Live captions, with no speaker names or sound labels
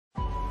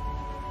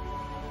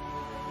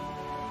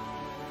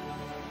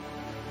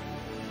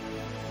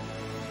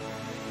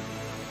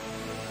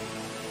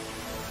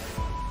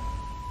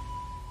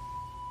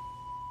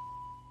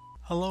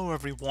Hello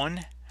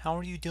everyone, how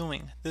are you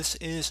doing? This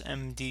is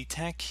MD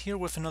Tech here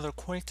with another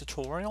quick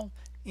tutorial.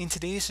 In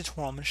today's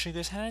tutorial, I'm going to show you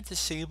guys how to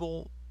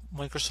disable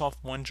Microsoft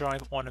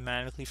OneDrive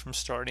automatically from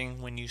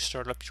starting when you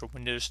start up your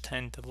Windows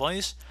 10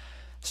 device.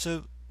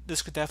 So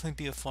this could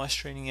definitely be a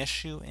frustrating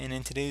issue, and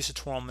in today's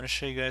tutorial, I'm going to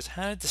show you guys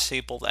how to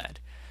disable that.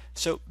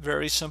 So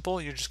very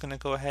simple, you're just going to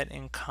go ahead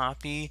and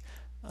copy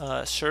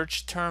a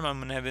search term. I'm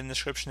going to have it in the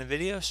description of the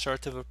video.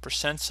 Start with a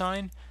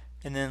 %,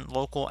 and then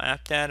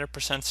LocalAppData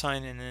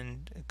 %, and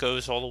then it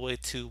goes all the way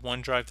to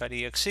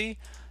OneDrive.exe.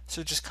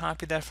 So just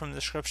copy that from the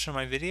description of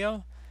my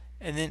video,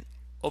 and then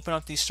open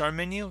up the start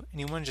menu,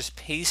 and you want to just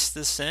paste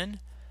this in.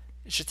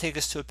 It should take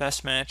us to a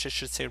best match. It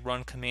should say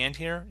run command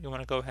here. You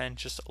want to go ahead and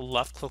just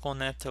left click on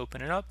that to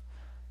open it up.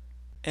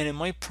 And it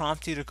might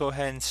prompt you to go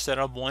ahead and set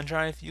up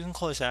OneDrive. You can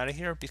close out of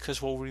here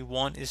because what we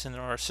want is in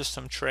our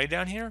system tray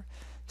down here.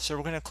 So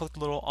we're going to click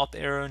the little up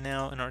arrow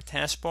now in our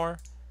taskbar.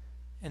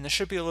 And there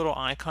should be a little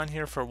icon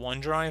here for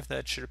OneDrive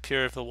that should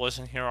appear if it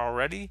wasn't here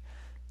already.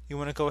 You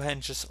want to go ahead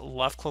and just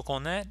left click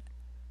on that.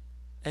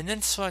 And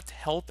then select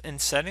Help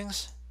and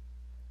Settings.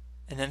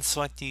 And then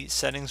select the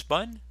Settings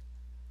button.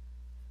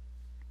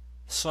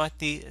 Select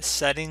the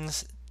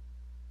Settings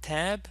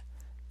tab.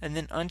 And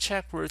then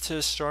uncheck where it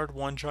says Start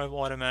OneDrive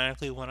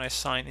automatically when I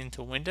sign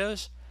into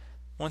Windows.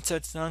 Once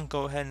that's done,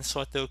 go ahead and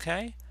select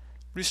OK.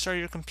 Restart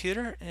your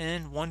computer,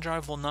 and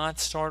OneDrive will not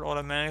start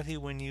automatically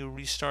when you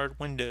restart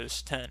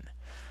Windows 10.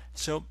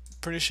 So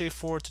pretty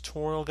straightforward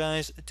tutorial,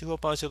 guys. I do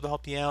hope I was able to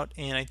help you out,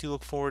 and I do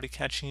look forward to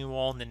catching you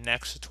all in the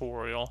next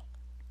tutorial.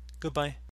 Goodbye.